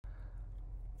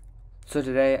So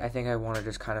today, I think I want to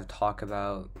just kind of talk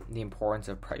about the importance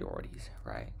of priorities,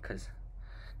 right? Because,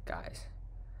 guys,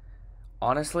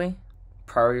 honestly,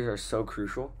 priorities are so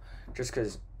crucial just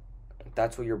because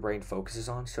that's what your brain focuses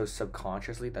on. So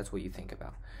subconsciously, that's what you think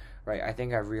about, right? I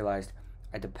think I've realized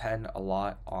I depend a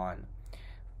lot on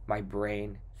my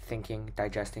brain thinking,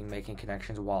 digesting, making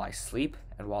connections while I sleep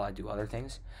and while I do other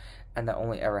things. And that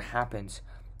only ever happens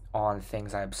on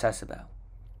things I obsess about,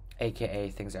 aka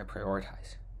things I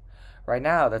prioritize. Right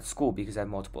now, that's school because I have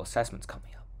multiple assessments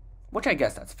coming up, which I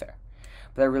guess that's fair.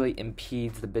 But that really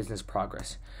impedes the business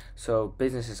progress. So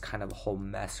business is kind of a whole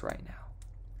mess right now.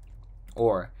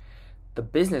 Or the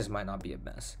business might not be a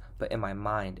mess, but in my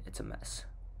mind, it's a mess,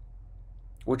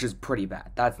 which is pretty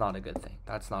bad. That's not a good thing.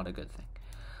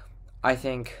 I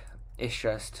think it's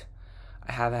just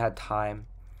I haven't had time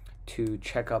to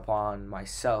check up on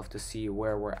myself to see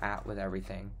where we're at with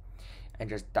everything and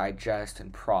just digest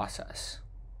and process.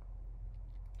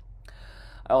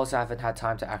 I also haven't had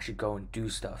time to actually go and do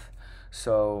stuff.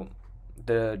 So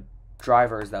the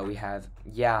drivers that we have,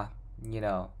 it's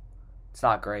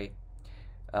not great.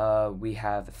 We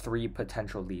have 3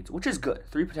 potential leads, which is good.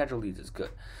 3 potential leads is good.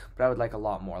 But I would like a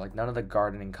lot more. Like, none of the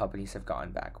gardening companies have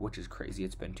gotten back, which is crazy.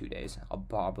 It's been 2 days. I'll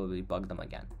probably bug them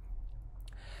again.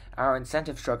 Our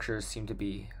incentive structures seem to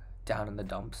be down in the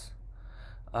dumps.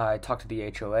 I talked to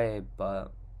the HOA,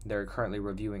 but they're currently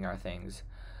reviewing our things.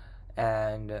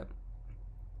 And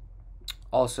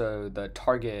also, the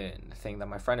Target thing that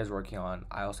my friend is working on,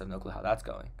 I also have no clue how that's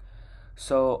going.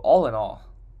 So, all in all,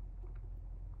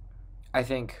 I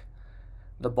think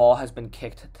the ball has been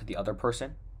kicked to the other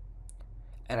person,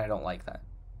 and I don't like that.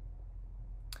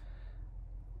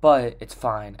 But it's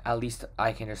fine. At least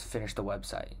I can just finish the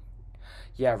website.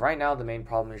 Yeah, right now the main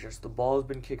problem is just the ball has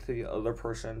been kicked to the other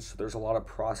person, so there's a lot of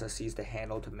processes to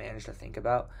handle, to manage, to think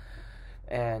about.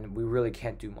 And we really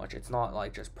can't do much. It's not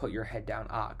like just put your head down,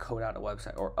 code out a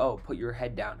website, or put your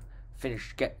head down,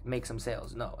 make some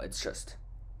sales. No, it's just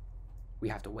we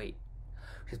have to wait.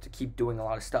 We have to keep doing a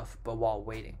lot of stuff, but while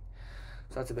waiting.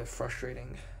 So that's a bit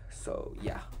frustrating. So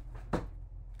yeah,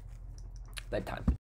 bedtime.